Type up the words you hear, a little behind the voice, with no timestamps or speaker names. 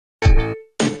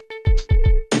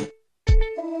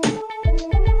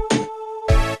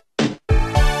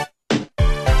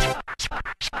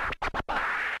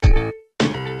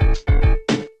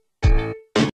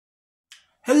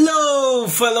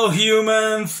fellow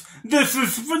humans, this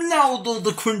is Ronaldo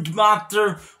the Cringe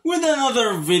Master with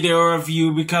another video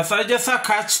review because I just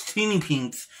catch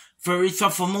Teenieping's Fairies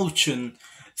of Emotion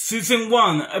Season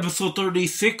 1 Episode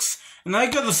 36, and I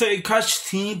gotta say catch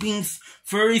Teenieping's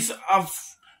Fairies of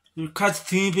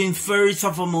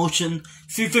Emotion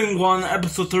Season 1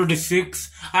 Episode 36.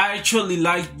 I actually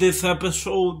like this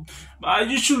episode. I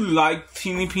usually like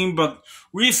Teenieping, but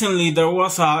recently there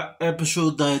was a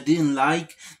episode that I didn't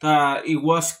like. It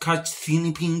was Catch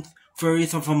Teenieping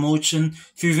Fairies of Emotion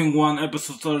Season 1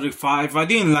 Episode 35. I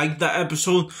didn't like that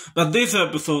episode, but this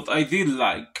episode I did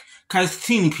like. Catch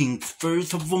Teenieping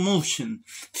Fairies of Emotion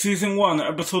Season 1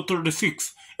 Episode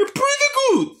 36. It's pretty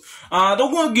good. I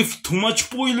don't want to give too much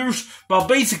spoilers, but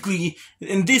basically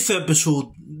in this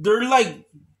episode they're like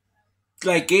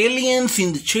aliens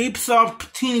in the shapes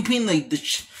of Teenieping, like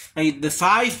the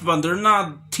size, but they're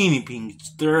not Teenieping,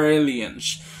 they're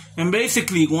aliens. And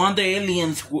basically one of the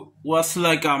aliens was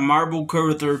like a Marvel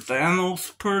character,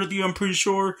 Thanos parody, I'm pretty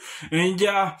sure. And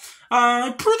yeah,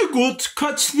 pretty good.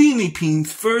 Catch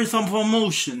Teenieping's Fairies of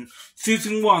Emotion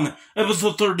Season 1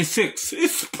 Episode 36.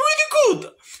 It's pretty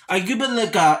good. I give it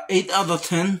like a 8 out of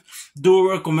 10.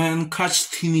 Do recommend Catch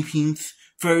Teenieping's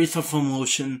Fairies of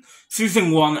Emotion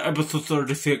Season 1 Episode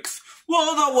 36.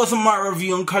 Well, that was my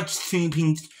review on Catch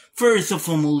Teenieping's Fairies of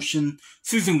Emotion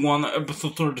Season 1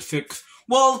 Episode 36.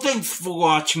 Well, thanks for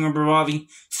watching, everybody.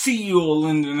 See you all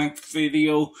in the next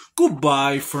video.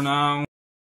 Goodbye for now.